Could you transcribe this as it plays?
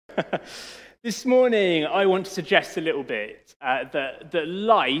This morning, I want to suggest a little bit that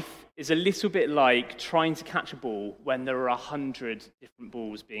life is a little bit like trying to catch a ball when there are 100 different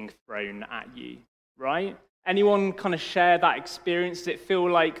balls being thrown at you, right? Anyone kind of share that experience? Does it feel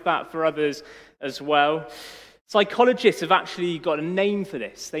like that for others as well? Psychologists have actually got a name for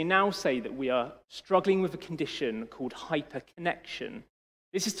this. They now say that we are struggling with a condition called hyperconnection.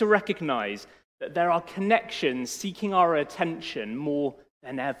 This is to recognize that there are connections seeking our attention more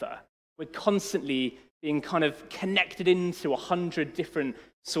than ever. We're constantly being kind of connected into 100 different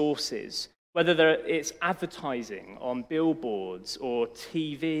sources, whether it's advertising on billboards or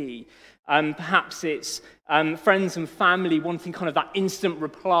TV. Perhaps it's friends and family wanting kind of that instant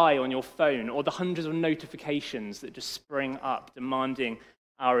reply on your phone, or the hundreds of notifications that just spring up demanding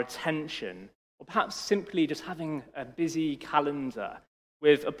our attention, or perhaps simply just having a busy calendar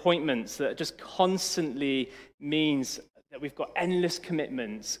with appointments that just constantly means that we've got endless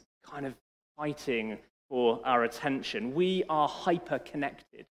commitments kind of fighting for our attention. We are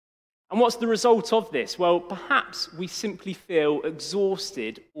hyper-connected. And what's the result of this? Well, perhaps we simply feel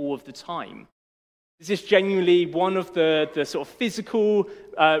exhausted all of the time. This is genuinely one of the sort of physical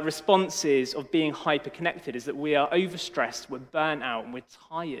responses of being hyper-connected, is that we are overstressed, we're burnt out, and we're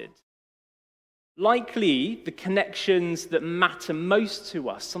tired. Likely, the connections that matter most to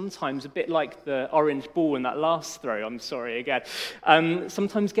us, sometimes a bit like the orange ball in that last throw, I'm sorry again,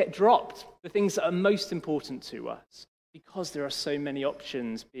 sometimes get dropped. The things that are most important to us, because there are so many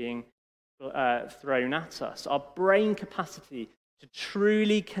options being thrown at us. Our brain capacity to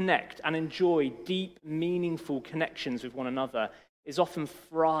truly connect and enjoy deep, meaningful connections with one another is often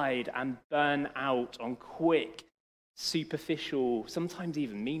fried and burnt out on quick, superficial, sometimes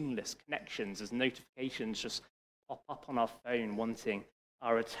even meaningless connections as notifications just pop up on our phone wanting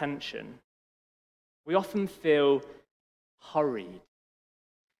our attention. We often feel hurried.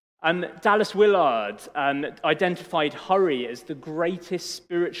 Dallas Willard identified hurry as the greatest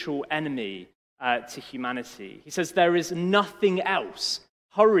spiritual enemy to humanity. He says there is nothing else.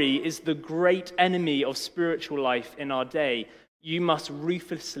 Hurry is the great enemy of spiritual life in our day. You must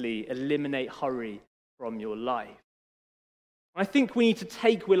ruthlessly eliminate hurry from your life. I think we need to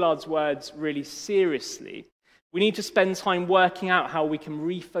take Willard's words really seriously. We need to spend time working out how we can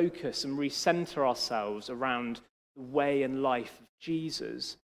refocus and recenter ourselves around the way and life of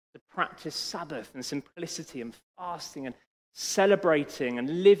Jesus, to practice Sabbath and simplicity and fasting and celebrating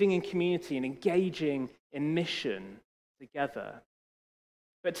and living in community and engaging in mission together.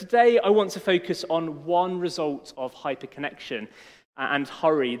 But today I want to focus on one result of hyperconnection and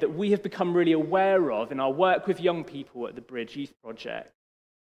hurry that we have become really aware of in our work with young people at the Bridge Youth Project.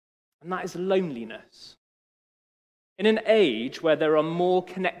 And that is loneliness. In an age where there are more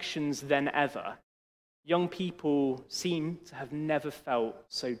connections than ever, young people seem to have never felt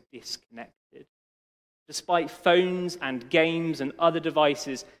so disconnected. Despite phones and games and other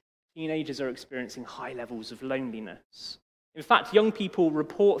devices, teenagers are experiencing high levels of loneliness. In fact, young people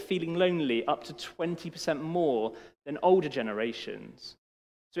report feeling lonely up to 20% more than older generations.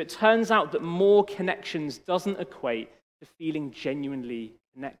 So it turns out that more connections doesn't equate to feeling genuinely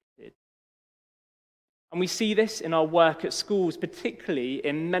connected. And we see this in our work at schools, particularly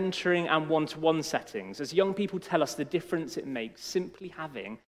in mentoring and one-to-one settings, as young people tell us the difference it makes simply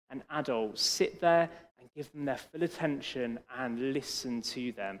having an adult sit there and give them their full attention and listen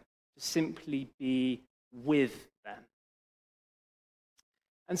to them, to simply be with them.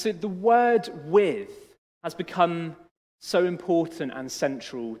 And so the word "with" has become so important and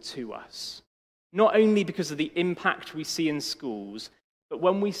central to us, not only because of the impact we see in schools, but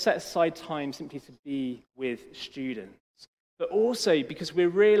when we set aside time simply to be with students, but also because we're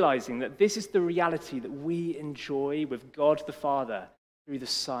realizing that this is the reality that we enjoy with God the Father through the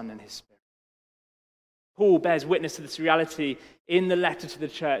Son and His Spirit. Paul bears witness to this reality in the letter to the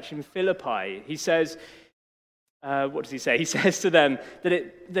church in Philippi. He says, what does he say? He says to them that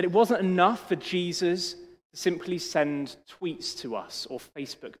it wasn't enough for Jesus to simply send tweets to us or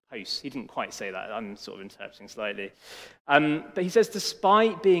Facebook posts. He didn't quite say that. I'm sort of interpreting slightly. But he says,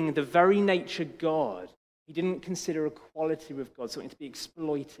 despite being the very nature God, he didn't consider equality with God something to be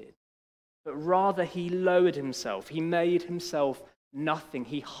exploited. But rather, he lowered himself. He made himself nothing.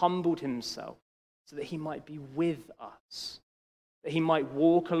 He humbled himself so that he might be with us, that he might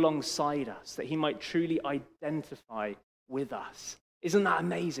walk alongside us, that he might truly identify with us. Isn't that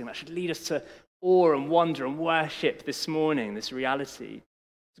amazing? That should lead us to awe and wonder and worship this morning, this reality.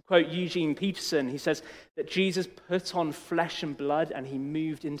 To quote Eugene Peterson, he says that Jesus put on flesh and blood and he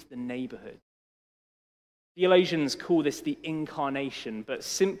moved into the neighborhood. Theologians call this the incarnation, but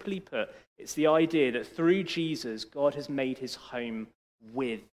simply put, it's the idea that through Jesus, God has made his home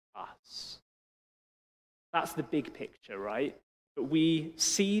with us. That's the big picture, right? But we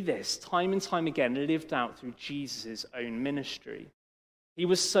see this time and time again lived out through Jesus' own ministry. He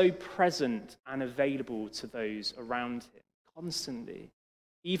was so present and available to those around him constantly,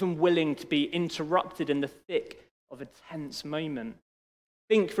 even willing to be interrupted in the thick of a tense moment.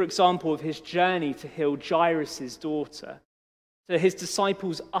 Think, for example, of his journey to heal Jairus' daughter. To his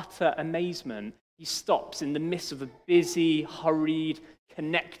disciples' utter amazement, he stops in the midst of a busy, hurried,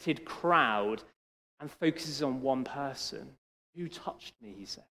 connected crowd and focuses on one person. Who touched me, he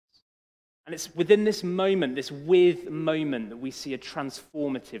says. And it's within this moment, this with moment, that we see a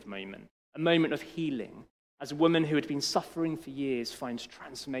transformative moment, a moment of healing, as a woman who had been suffering for years finds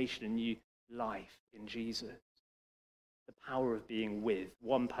transformation and new life in Jesus. The power of being with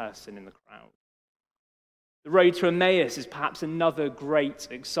one person in the crowd. The road to Emmaus is perhaps another great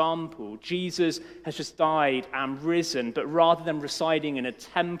example. Jesus has just died and risen, but rather than residing in a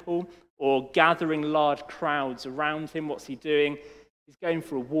temple or gathering large crowds around him, what's he doing? He's going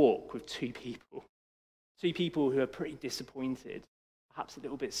for a walk with two people who are pretty disappointed, perhaps a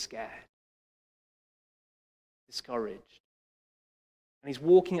little bit scared, discouraged. And he's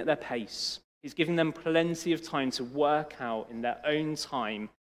walking at their pace. He's giving them plenty of time to work out in their own time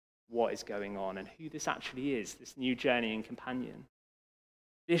what is going on and who this actually is, this new journeying companion.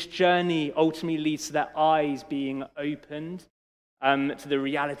 This journey ultimately leads to their eyes being opened to the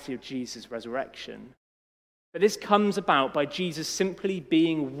reality of Jesus' resurrection. But this comes about by Jesus simply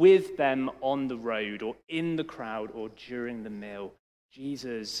being with them on the road or in the crowd or during the meal.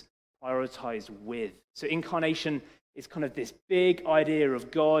 Jesus prioritized with. So incarnation is kind of this big idea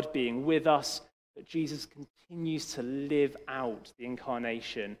of God being with us, but Jesus continues to live out the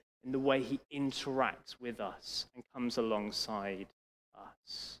incarnation in the way he interacts with us and comes alongside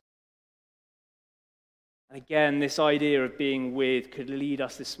us. And again, this idea of being with could lead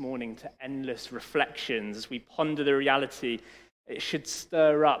us this morning to endless reflections as we ponder the reality. It should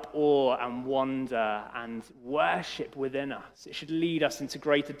stir up awe and wonder and worship within us. It should lead us into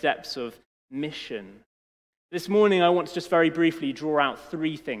greater depths of mission. This morning, I want to just very briefly draw out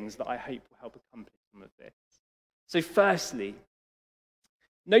three things that I hope will help accomplish some of this. So firstly,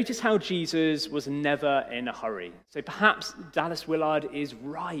 notice how Jesus was never in a hurry. So perhaps Dallas Willard is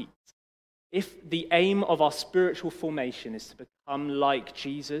right. If the aim of our spiritual formation is to become like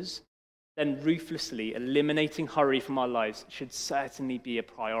Jesus, then ruthlessly eliminating hurry from our lives should certainly be a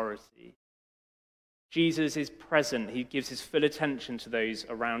priority. Jesus is present. He gives his full attention to those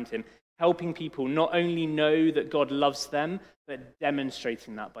around him, helping people not only know that God loves them, but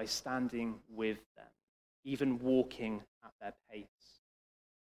demonstrating that by standing with them, even walking at their pace.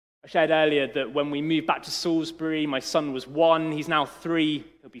 I shared earlier that when we moved back to Salisbury, my son was 1, he's now 3,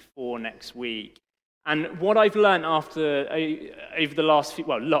 he'll be 4 next week. And what I've learned over the last few,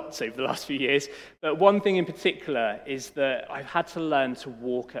 lots over the last few years, but one thing in particular is that I've had to learn to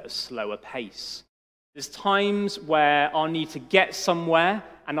walk at a slower pace. There's times where I'll need to get somewhere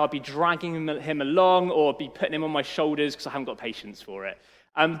and I'll be dragging him along or be putting him on my shoulders because I haven't got patience for it.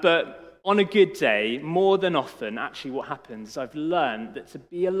 But on a good day, more than often, actually what happens is I've learned that to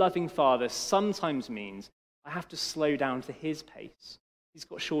be a loving father sometimes means I have to slow down to his pace. He's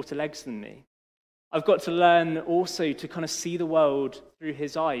got shorter legs than me. I've got to learn also to kind of see the world through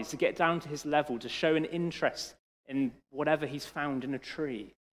his eyes, to get down to his level, to show an interest in whatever he's found in a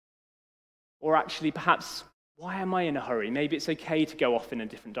tree. Or actually, perhaps, why am I in a hurry? Maybe it's okay to go off in a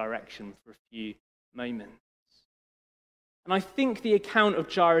different direction for a few moments. And I think the account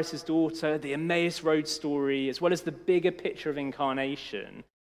of Jairus' daughter, the Emmaus Road story, as well as the bigger picture of incarnation,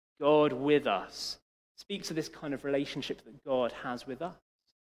 God with us, speaks of this kind of relationship that God has with us.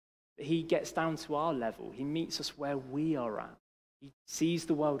 That he gets down to our level. He meets us where we are at. He sees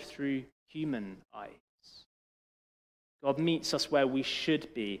the world through human eyes. God meets us where we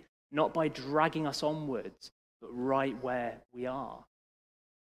should be, not by dragging us onwards, but right where we are.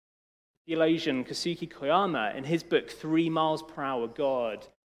 Theologian Kazuki Koyama, in his book 3 Miles Per Hour, God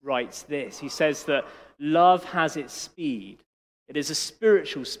writes this. He says that love has its speed. It is a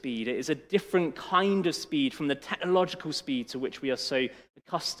spiritual speed. It is a different kind of speed from the technological speed to which we are so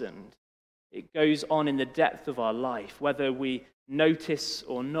accustomed. It goes on in the depth of our life, whether we notice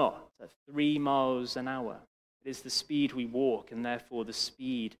or not, at 3 miles an hour. It is the speed we walk, and therefore the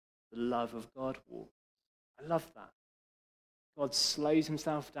speed the love of God walks. I love that. God slows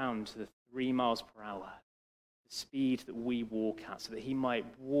himself down to the 3 miles per hour, the speed that we walk at, so that he might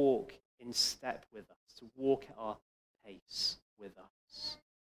walk in step with us, to walk at our pace with us.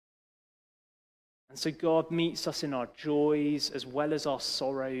 And so God meets us in our joys as well as our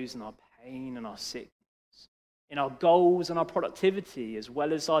sorrows and our pain and our sickness, in our goals and our productivity, as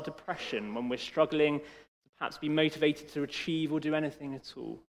well as our depression when we're struggling to perhaps be motivated to achieve or do anything at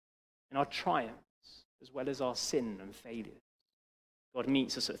all, in our triumphs, as well as our sin and failures. God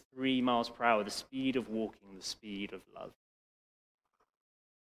meets us at 3 miles per hour, the speed of walking, the speed of love.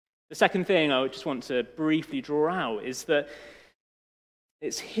 The second thing I just want to briefly draw out is that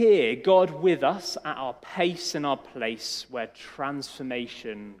it's here, God with us at our pace and our place, where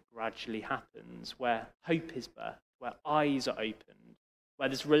transformation gradually happens, where hope is birthed, where eyes are opened, where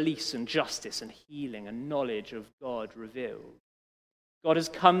there's release and justice and healing and knowledge of God revealed. God has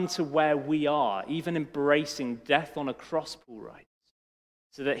come to where we are, even embracing death on a cross, Paul writes,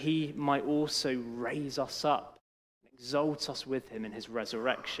 so that he might also raise us up and exalt us with him in his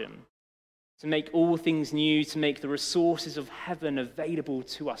resurrection, to make all things new, to make the resources of heaven available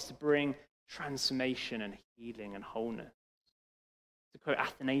to us, to bring transformation and healing and wholeness. To quote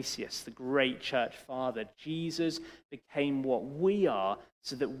Athanasius, the great church father, Jesus became what we are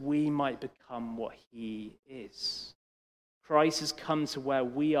so that we might become what he is. Christ has come to where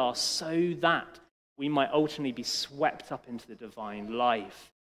we are so that we might ultimately be swept up into the divine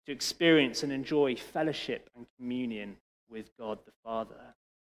life, to experience and enjoy fellowship and communion with God the Father.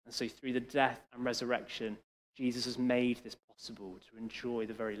 And so through the death and resurrection, Jesus has made this possible, to enjoy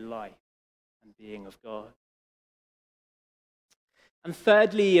the very life and being of God. And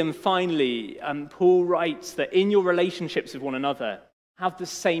thirdly and finally, Paul writes that in your relationships with one another, have the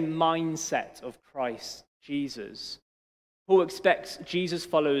same mindset of Christ Jesus. Paul expects Jesus'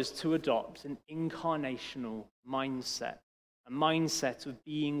 followers to adopt an incarnational mindset, a mindset of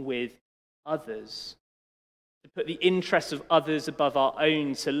being with others, to put the interests of others above our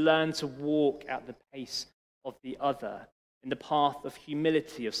own, to learn to walk at the pace of the other, in the path of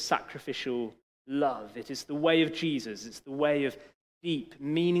humility, of sacrificial love. It is the way of Jesus. It's the way of deep,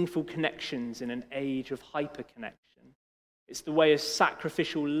 meaningful connections in an age of hyper-connection. It's the way of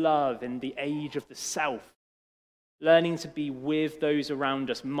sacrificial love in the age of the self. Learning to be with those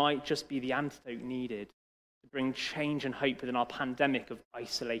around us might just be the antidote needed to bring change and hope within our pandemic of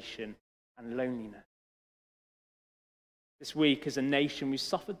isolation and loneliness. This week, as a nation, we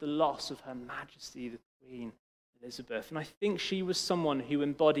suffered the loss of Her Majesty, the Queen Elizabeth. And I think she was someone who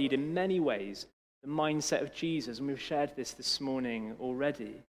embodied in many ways the mindset of Jesus, and we've shared this morning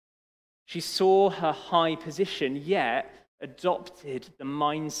already. She saw her high position, yet adopted the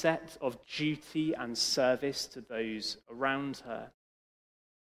mindset of duty and service to those around her.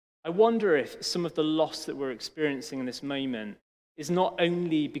 I wonder if some of the loss that we're experiencing in this moment is not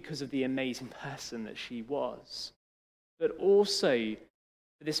only because of the amazing person that she was, but also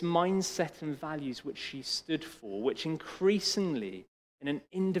for this mindset and values which she stood for, which increasingly, in an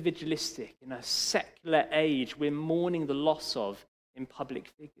individualistic, in a secular age, we're mourning the loss of in public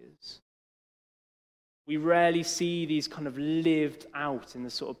figures. We rarely see these kind of lived out in the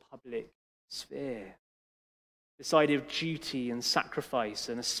sort of public sphere. This idea of duty and sacrifice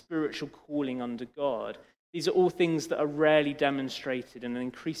and a spiritual calling under God, these are all things that are rarely demonstrated in an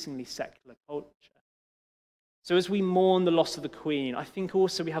increasingly secular culture. So as we mourn the loss of the Queen, I think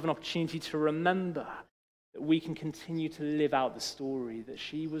also we have an opportunity to remember that we can continue to live out the story that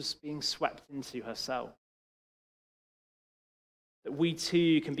she was being swept into herself. That we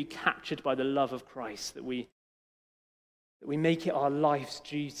too can be captured by the love of Christ, that we make it our life's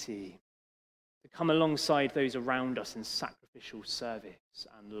duty to come alongside those around us in sacrificial service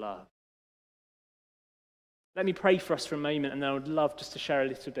and love. Let me pray for us for a moment, and then I would love just to share a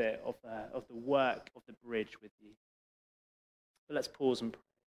little bit of the work of the bridge with you. But let's pause and pray.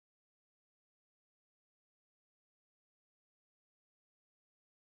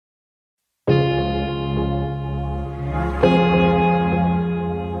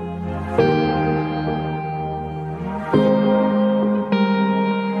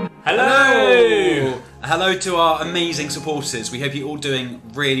 Hello! Hello to our amazing supporters. We hope you're all doing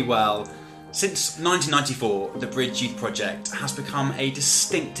really well. Since 1994, the Bridge Youth Project has become a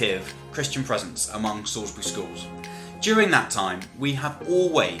distinctive Christian presence among Salisbury schools. During that time, we have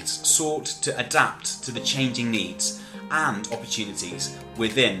always sought to adapt to the changing needs and opportunities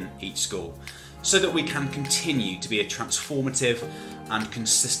within each school, so that we can continue to be a transformative and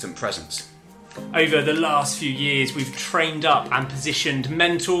consistent presence. Over the last few years, we've trained up and positioned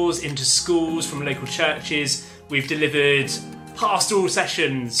mentors into schools from local churches. We've delivered pastoral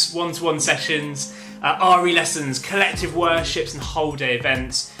sessions, one-to-one sessions, RE lessons, collective worships and whole day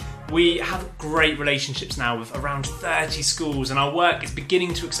events. We have great relationships now with around 30 schools, and our work is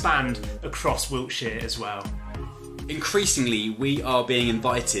beginning to expand across Wiltshire as well. Increasingly, we are being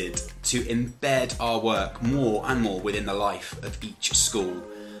invited to embed our work more and more within the life of each school.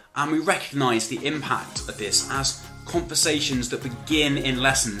 and we recognise the impact of this as conversations that begin in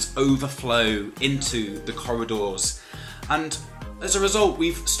lessons overflow into the corridors. And as a result,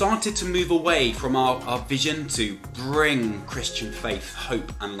 we've started to move away from our vision to bring Christian faith,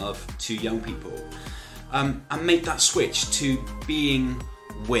 hope and love to young people, and make that switch to being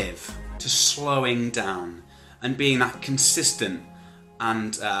with, to slowing down and being that consistent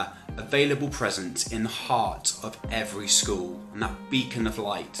and available presence in the heart of every school and that beacon of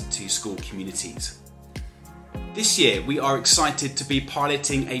light to school communities. This year we are excited to be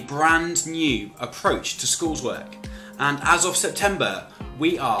piloting a brand new approach to schools work, and as of September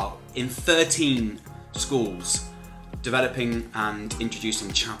we are in 13 schools developing and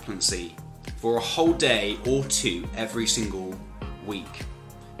introducing chaplaincy for a whole day or two every single week.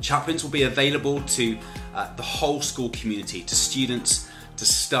 Chaplains will be available to the whole school community, to students, to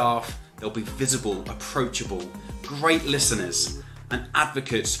staff. They'll be visible, approachable, great listeners and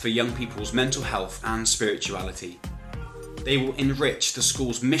advocates for young people's mental health and spirituality. They will enrich the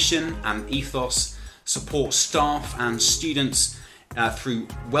school's mission and ethos, support staff and students through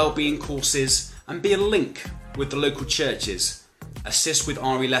wellbeing courses, and be a link with the local churches, assist with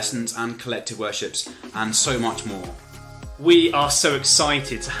RE lessons and collective worships, and so much more. We are so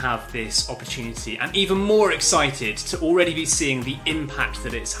excited to have this opportunity, and even more excited to already be seeing the impact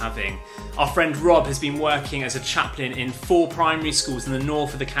that it's having. Our friend Rob has been working as a chaplain in 4 primary schools in the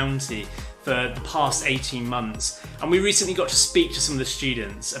north of the county for the past 18 months, and we recently got to speak to some of the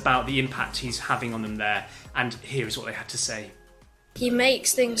students about the impact he's having on them there, and here is what they had to say. He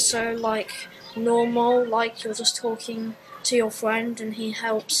makes things so normal, like you're just talking to your friend, and he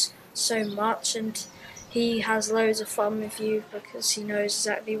helps so much, and he has loads of fun with you because he knows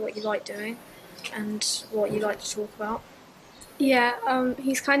exactly what you like doing and what you like to talk about. Yeah,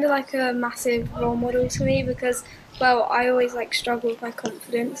 he's kind of like a massive role model to me because, well, I always struggle with my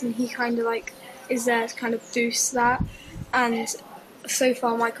confidence, and he kind of is there to kind of boost that. And so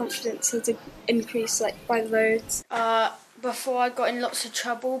far my confidence has increased by loads. Before I got in lots of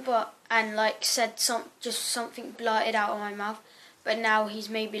trouble, and said something blurted out of my mouth. But now he's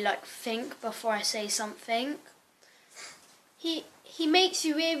maybe think before I say something. He makes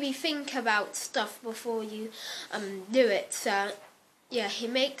you really think about stuff before you do it. So yeah, he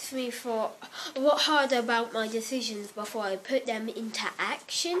makes me thought a lot harder about my decisions before I put them into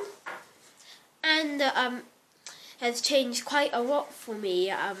action. And has changed quite a lot for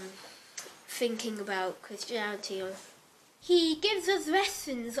me thinking about Christianity. He gives us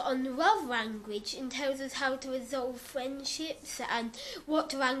lessons on love language and tells us how to resolve friendships and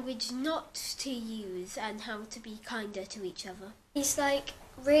what language not to use and how to be kinder to each other. He's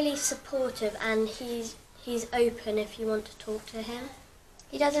really supportive, and he's open if you want to talk to him.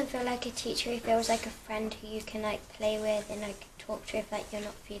 He doesn't feel like a teacher, he feels like a friend who you can play with and talk to if you're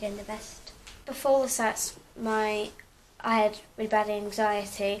not feeling the best. Before the SATs, I had really bad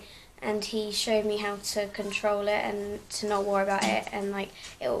anxiety, and he showed me how to control it and to not worry about it, and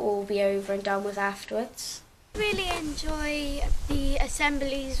it will all be over and done with afterwards. I really enjoy the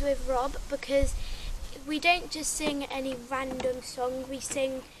assemblies with Rob because we don't just sing any random song, we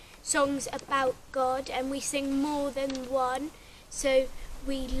sing songs about God, and we sing more than one, so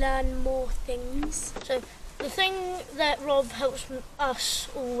we learn more things. So the thing that Rob helps us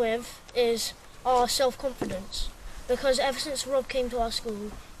all with is our self-confidence, because ever since Rob came to our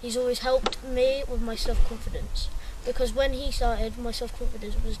school, he's always helped me with my self-confidence, because when he started, my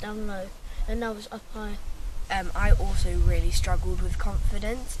self-confidence was down low, and now it's up high. I also really struggled with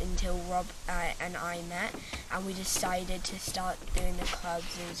confidence until Rob and I met, and we decided to start doing the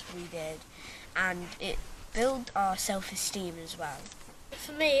clubs as we did, and it built our self-esteem as well.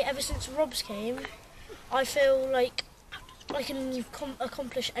 For me, ever since Rob's came, I feel like I can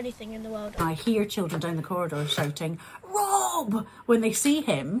accomplish anything in the world. I hear children down the corridor shouting, "Rob!" when they see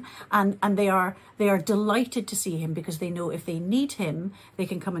him, and they are delighted to see him because they know if they need him, they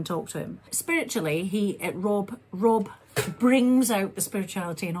can come and talk to him. Spiritually, Rob brings out the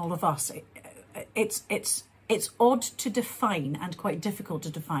spirituality in all of us. It's odd to define and quite difficult to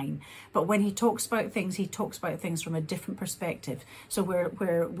define, but when he talks about things from a different perspective. So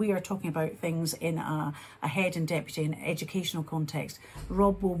where we are talking about things in a head and deputy and educational context,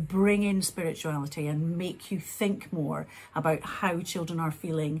 Rob will bring in spirituality and make you think more about how children are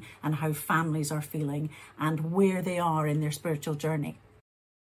feeling and how families are feeling and where they are in their spiritual journey.